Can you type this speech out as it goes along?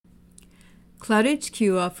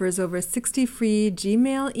CloudHQ offers over 60 free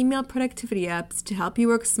Gmail email productivity apps to help you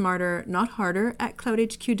work smarter, not harder, at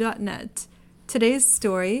cloudhq.net. Today's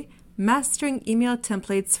story, Mastering Email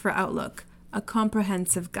Templates for Outlook, a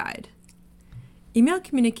comprehensive guide. Email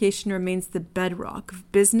communication remains the bedrock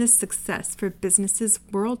of business success for businesses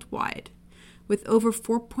worldwide. With over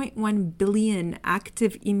 4.1 billion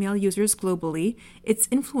active email users globally, its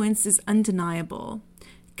influence is undeniable.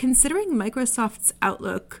 Considering Microsoft's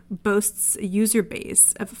Outlook boasts a user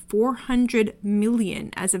base of 400 million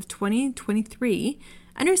as of 2023,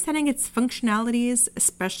 understanding its functionalities,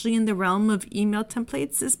 especially in the realm of email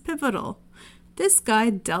templates, is pivotal. This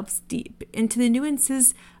guide delves deep into the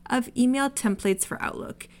nuances of email templates for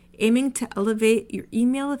Outlook, aiming to elevate your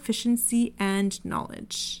email efficiency and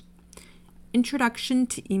knowledge. Introduction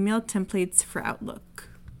to email templates for Outlook.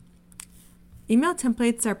 Email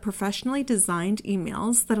templates are professionally designed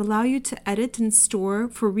emails that allow you to edit and store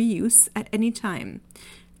for reuse at any time.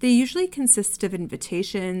 They usually consist of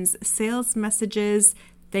invitations, sales messages,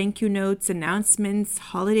 thank you notes, announcements,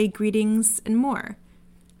 holiday greetings, and more.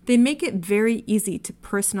 They make it very easy to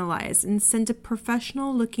personalize and send a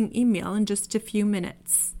professional-looking email in just a few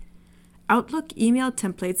minutes. Outlook email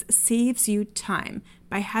templates saves you time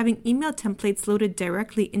by having email templates loaded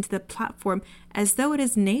directly into the platform as though it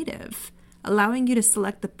is native, allowing you to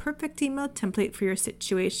select the perfect email template for your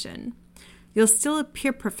situation. You'll still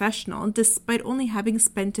appear professional despite only having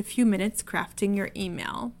spent a few minutes crafting your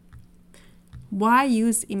email. Why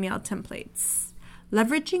use email templates?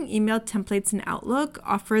 Leveraging email templates in Outlook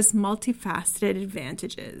offers multifaceted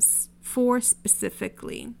advantages. 4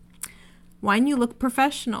 specifically. 1. You look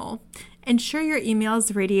professional. Ensure your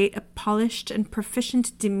emails radiate a polished and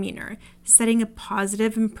proficient demeanor, setting a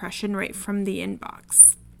positive impression right from the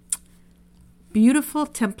inbox. Beautiful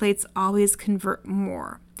templates always convert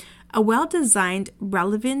more. A well-designed,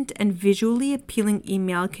 relevant, and visually appealing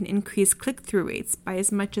email can increase click-through rates by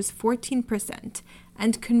as much as 14%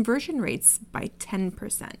 and conversion rates by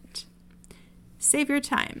 10%. Save your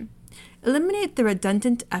time. Eliminate the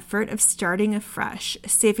redundant effort of starting afresh,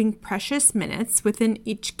 saving precious minutes within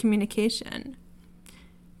each communication.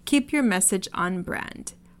 Keep your message on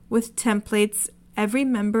brand. With templates, every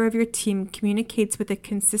member of your team communicates with a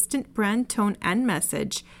consistent brand tone and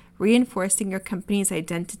message, reinforcing your company's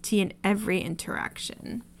identity in every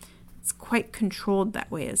interaction. It's quite controlled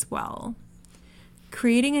that way as well.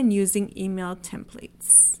 Creating and using email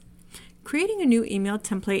templates. Creating a new email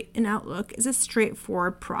template in Outlook is a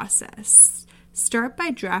straightforward process. Start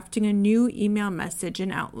by drafting a new email message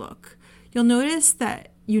in Outlook. You'll notice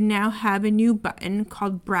that you now have a new button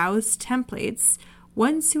called Browse Templates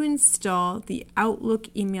once you install the Outlook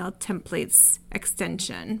email templates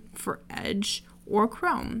extension for Edge or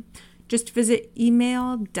Chrome. Just visit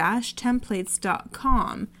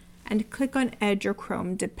email-templates.com and click on Edge or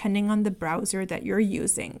Chrome depending on the browser that you're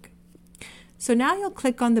using. So now you'll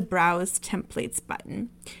click on the Browse Templates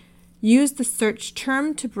button. Use the search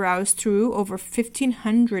term to browse through over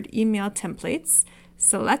 1,500 email templates,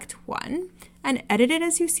 select one, and edit it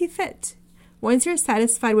as you see fit. Once you're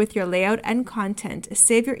satisfied with your layout and content,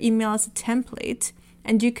 save your email as a template,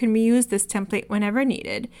 and you can reuse this template whenever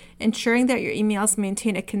needed, ensuring that your emails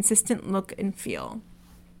maintain a consistent look and feel.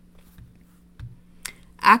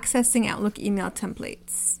 Accessing Outlook email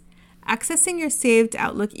templates. Accessing your saved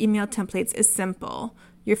Outlook email templates is simple.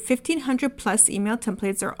 Your 1,500 plus email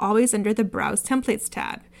templates are always under the Browse Templates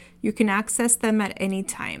tab. You can access them at any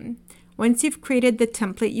time. Once you've created the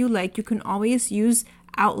template you like, you can always use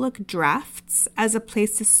Outlook Drafts as a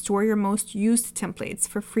place to store your most used templates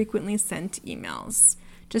for frequently sent emails.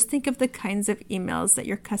 Just think of the kinds of emails that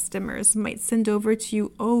your customers might send over to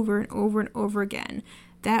you over and over and over again.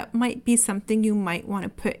 That might be something you might want to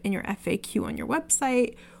put in your FAQ on your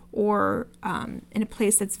website or in a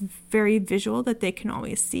place that's very visual that they can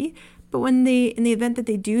always see. But in the event that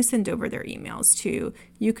they do send over their emails to you,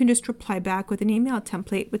 you can just reply back with an email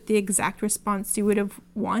template with the exact response you would have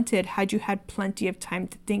wanted had you had plenty of time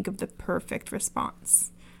to think of the perfect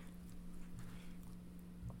response.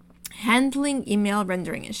 Handling email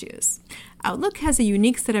rendering issues. Outlook has a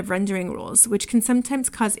unique set of rendering rules, which can sometimes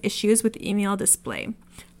cause issues with email display.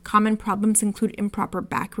 Common problems include improper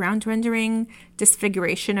background rendering,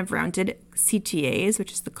 disfiguration of rounded CTAs,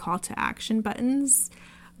 which is the call to action buttons,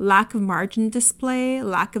 lack of margin display,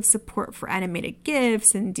 lack of support for animated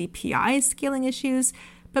GIFs, and DPI scaling issues.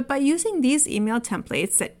 But by using these email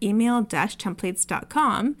templates at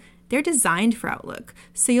email-templates.com, they're designed for Outlook,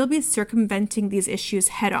 so you'll be circumventing these issues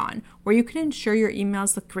head-on, where you can ensure your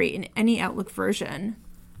emails look great in any Outlook version.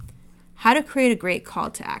 How to create a great call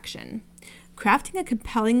to action. Crafting a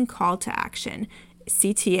compelling call to action,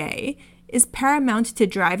 CTA, is paramount to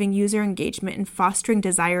driving user engagement and fostering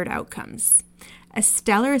desired outcomes. A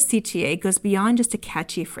stellar CTA goes beyond just a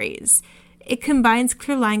catchy phrase. It combines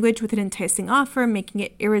clear language with an enticing offer, making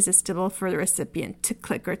it irresistible for the recipient to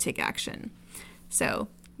click or take action. So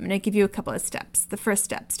I'm going to give you a couple of steps. The first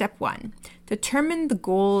step, step 1, determine the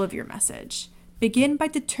goal of your message. Begin by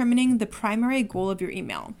determining the primary goal of your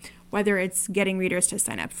email, whether it's getting readers to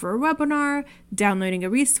sign up for a webinar, downloading a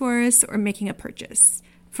resource, or making a purchase.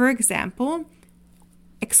 For example,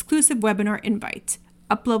 exclusive webinar invite,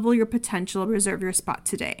 uplevel your potential, reserve your spot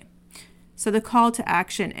today. So the call to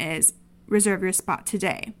action is reserve your spot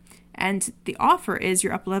today, and the offer is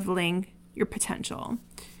you're upleveling your potential.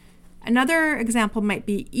 Another example might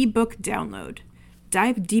be ebook download.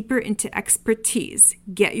 Dive deeper into expertise.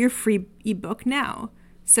 Get your free ebook now.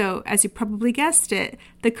 So as you probably guessed it,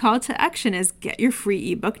 the call to action is get your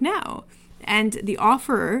free ebook now. And the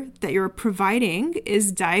offer that you're providing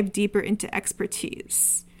is dive deeper into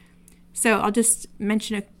expertise. So I'll just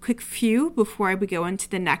mention a quick few before we go into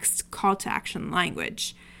the next call to action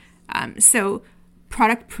language. So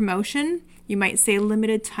product promotion, you might say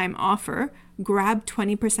limited time offer, grab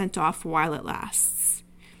 20% off while it lasts.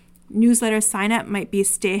 Newsletter sign up might be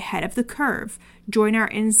stay ahead of the curve, join our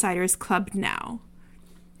insiders club now.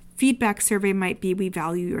 Feedback survey might be we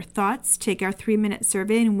value your thoughts, take our 3-minute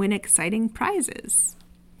survey and win exciting prizes.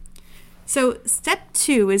 So step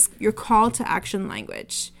 2 is your call to action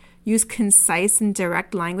language. Use concise and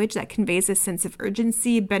direct language that conveys a sense of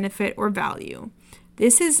urgency, benefit, or value.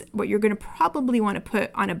 This is what you're going to probably want to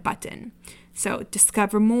put on a button. So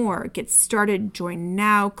discover more, get started, join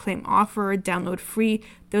now, claim offer, download free.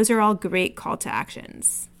 Those are all great call to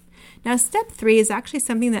actions. Now, step 3 is actually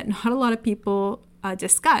something that not a lot of people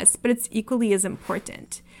discuss, but it's equally as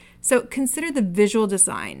important. So consider the visual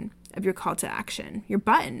design of your call to action, your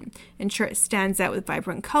button. Ensure it stands out with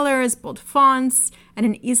vibrant colors, bold fonts, and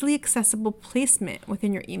an easily accessible placement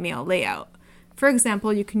within your email layout. For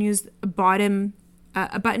example, you can use a button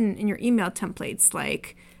in your email templates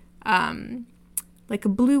like a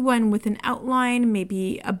blue one with an outline,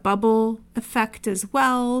 maybe a bubble effect as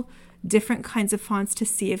well, different kinds of fonts to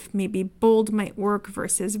see if maybe bold might work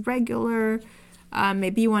versus regular.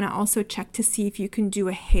 Maybe you want to also check to see if you can do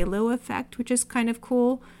a halo effect, which is kind of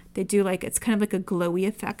cool. They do it's kind of like a glowy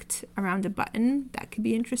effect around a button. That could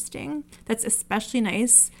be interesting. That's especially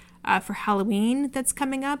nice for Halloween that's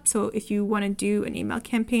coming up. So if you want to do an email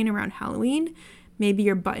campaign around Halloween, maybe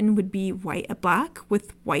your button would be black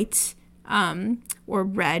with white or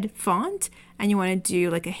red font, and you want to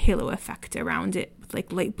do a halo effect around it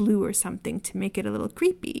with light blue or something to make it a little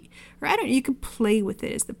creepy. Or you could play with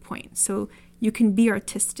it is the point. So you can be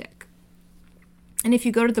artistic. And if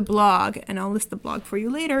you go to the blog, and I'll list the blog for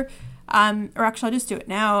you later, or actually I'll just do it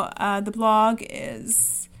now. The blog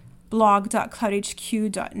is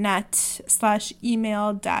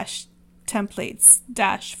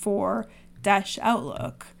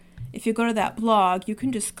blog.cloudhq.net/email-templates-for-outlook. If you go to that blog, you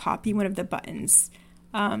can just copy one of the buttons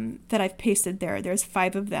that I've pasted there. There's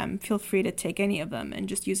 5 of them. Feel free to take any of them and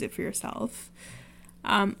just use it for yourself.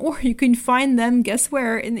 Or you can find them, guess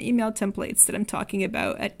where, in the email templates that I'm talking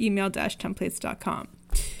about at email-templates.com.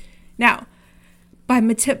 Now, by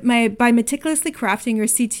meticulously crafting your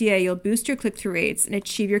CTA, you'll boost your click-through rates and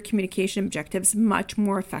achieve your communication objectives much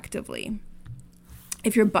more effectively.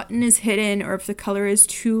 If your button is hidden or if the color is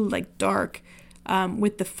too dark,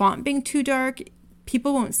 with the font being too dark,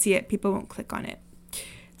 people won't see it, people won't click on it.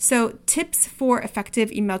 So tips for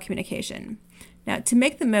effective email communication. Now, to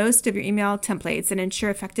make the most of your email templates and ensure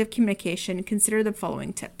effective communication, consider the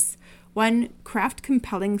following tips. 1, craft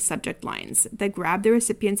compelling subject lines that grab the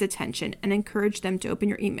recipient's attention and encourage them to open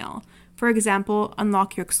your email. For example,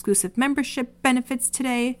 unlock your exclusive membership benefits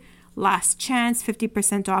today, last chance,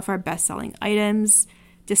 50% off our best-selling items,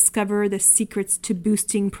 discover the secrets to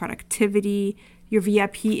boosting productivity, your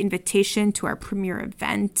VIP invitation to our premier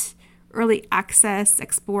event, early access,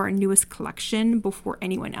 explore our newest collection before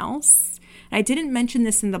anyone else. And I didn't mention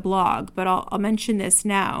this in the blog, but I'll mention this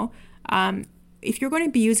now. If you're going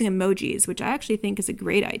to be using emojis, which I actually think is a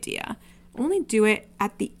great idea, only do it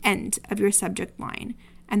at the end of your subject line.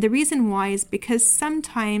 And the reason why is because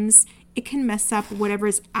sometimes it can mess up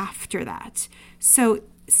whatever's after that. So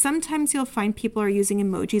sometimes you'll find people are using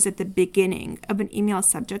emojis at the beginning of an email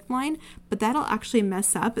subject line, but that'll actually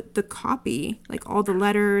mess up the copy, all the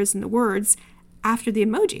letters and the words after the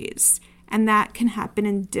emojis. And that can happen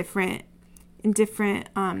in different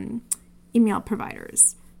email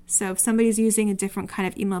providers. So if somebody's using a different kind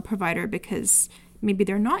of email provider because maybe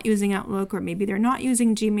they're not using Outlook or maybe they're not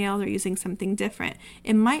using Gmail, they're using something different,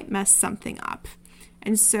 it might mess something up.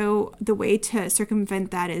 And so the way to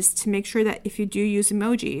circumvent that is to make sure that if you do use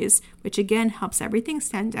emojis, which again helps everything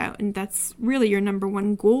stand out, and that's really your number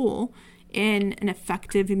one goal in an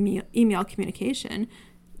effective email communication,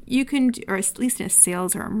 you can, or at least in a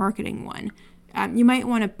sales or a marketing one, you might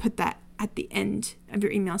want to put that at the end of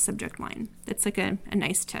your email subject line. That's like a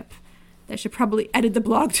nice tip that I should probably edit the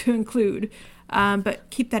blog to include, but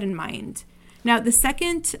keep that in mind. Now, the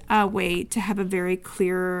second way to have a very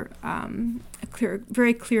clear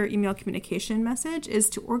email communication message is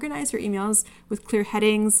to organize your emails with clear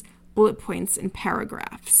headings, bullet points, and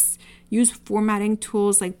paragraphs. Use formatting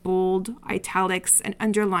tools like bold, italics, and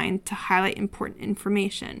underline to highlight important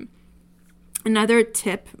information. Another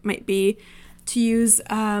tip might be to use,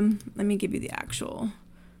 let me give you the actual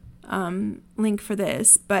link for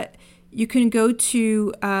this, but you can go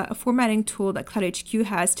to a formatting tool that CloudHQ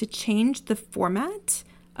has to change the format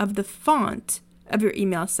of the font of your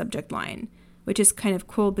email subject line, which is kind of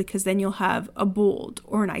cool because then you'll have a bold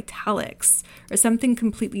or an italics or something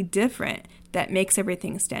completely different that makes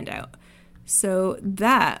everything stand out. So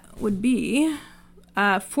that would be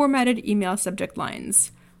Formatted Email Subject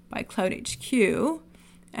Lines by CloudHQ,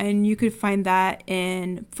 and you could find that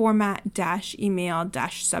in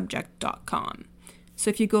format-email-subject.com. So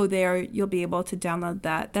if you go there, you'll be able to download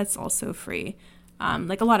that. That's also free.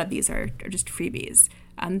 Like a lot of these are just freebies.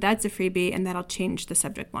 That's a freebie, and that'll change the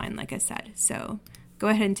subject line, like I said. So go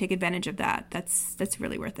ahead and take advantage of that. That's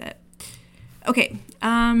really worth it. Okay,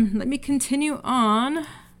 let me continue on.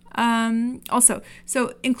 Also,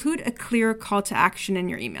 so include a clear call to action in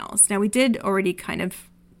your emails. Now, we did already kind of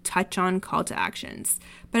touch on call to actions,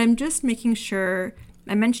 but I'm just making sure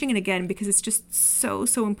I'm mentioning it again because it's just so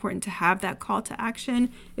important to have that call to action.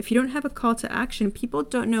 If you don't have a call to action, people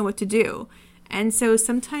don't know what to do. And so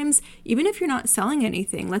sometimes, even if you're not selling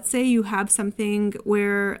anything, let's say you have something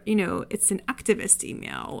where, it's an activist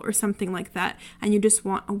email or something like that, and you just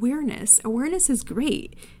want awareness. Awareness is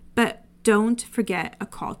great, but don't forget a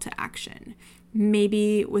call to action.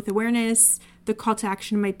 Maybe with awareness, the call to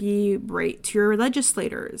action might be write to your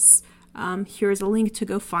legislators. Here's a link to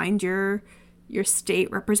go find your state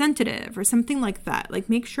representative or something like that. Like,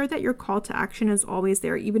 make sure that your call to action is always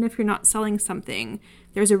there, even if you're not selling something.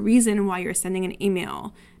 There's a reason why you're sending an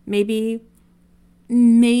email. Maybe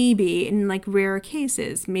in like rare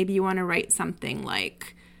cases, maybe you want to write something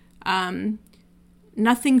like,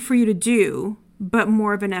 nothing for you to do, but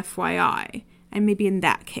more of an FYI. And maybe in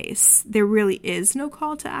that case, there really is no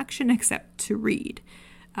call to action except to read,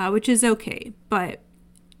 which is okay. But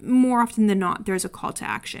more often than not, there's a call to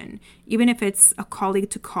action, even if it's a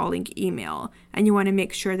colleague-to-colleague email and you want to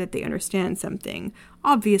make sure that they understand something.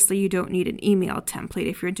 Obviously, you don't need an email template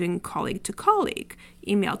if you're doing colleague-to-colleague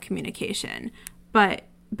email communication, but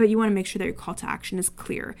you want to make sure that your call to action is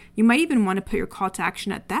clear. You might even want to put your call to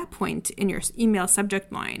action at that point in your email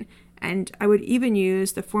subject line, and I would even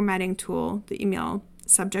use the formatting tool, the email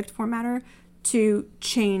subject formatter, to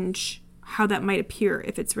change how that might appear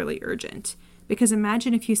if it's really urgent. Because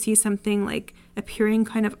imagine if you see something like appearing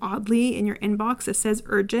kind of oddly in your inbox that says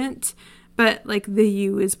urgent, but like the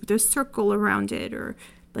U is with a circle around it, or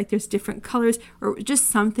like there's different colors, or just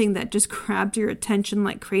something that just grabbed your attention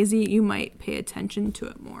like crazy, you might pay attention to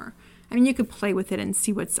it more. I mean, you could play with it and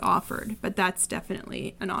see what's offered, but that's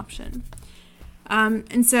definitely an option.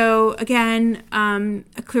 And so again,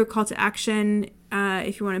 a clear call to action,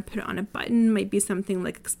 if you want to put it on a button, might be something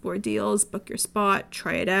like explore deals, book your spot,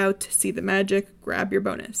 try it out, see the magic, grab your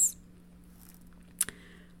bonus.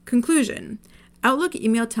 Conclusion. Outlook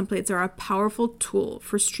email templates are a powerful tool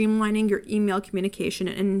for streamlining your email communication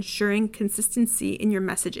and ensuring consistency in your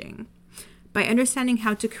messaging. By understanding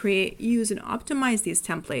how to create, use, and optimize these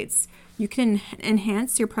templates, you can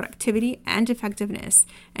enhance your productivity and effectiveness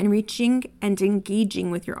in reaching and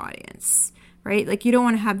engaging with your audience, right? Like, you don't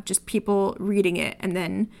want to have just people reading it and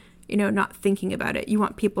then, not thinking about it. You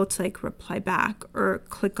want people to like reply back or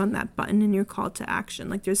click on that button in your call to action.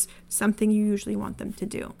 Like, there's something you usually want them to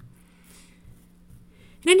do.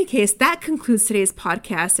 In any case, that concludes today's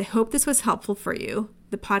podcast. I hope this was helpful for you.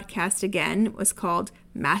 The podcast, again, was called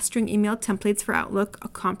Mastering Email Templates for Outlook, a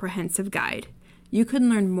Comprehensive Guide. You can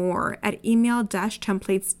learn more at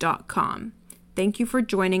email-templates.com. Thank you for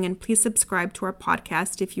joining, and please subscribe to our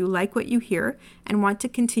podcast if you like what you hear and want to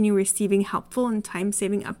continue receiving helpful and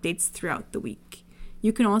time-saving updates throughout the week.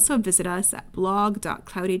 You can also visit us at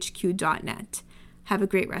blog.cloudhq.net. Have a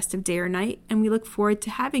great rest of day or night, and we look forward to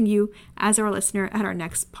having you as our listener at our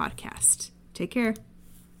next podcast. Take care.